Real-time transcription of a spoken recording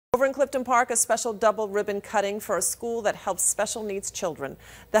Over in Clifton Park, a special double ribbon cutting for a school that helps special needs children.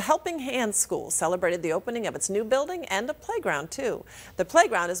 The Helping Hands School celebrated the opening of its new building and a playground, too. The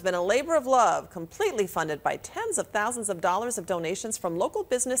playground has been a labor of love, completely funded by tens of thousands of dollars of donations from local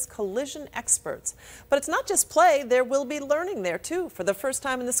business collision experts. But it's not just play, there will be learning there, too. For the first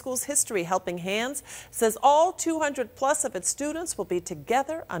time in the school's history, Helping Hands says all 200 plus of its students will be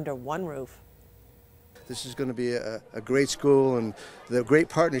together under one roof. This is going to be a great school, and the great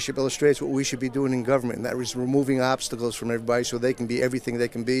partnership illustrates what we should be doing in government, and that is removing obstacles from everybody so they can be everything they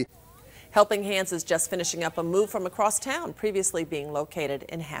can be. Helping Hands is just finishing up a move from across town, previously being located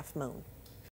in Half Moon.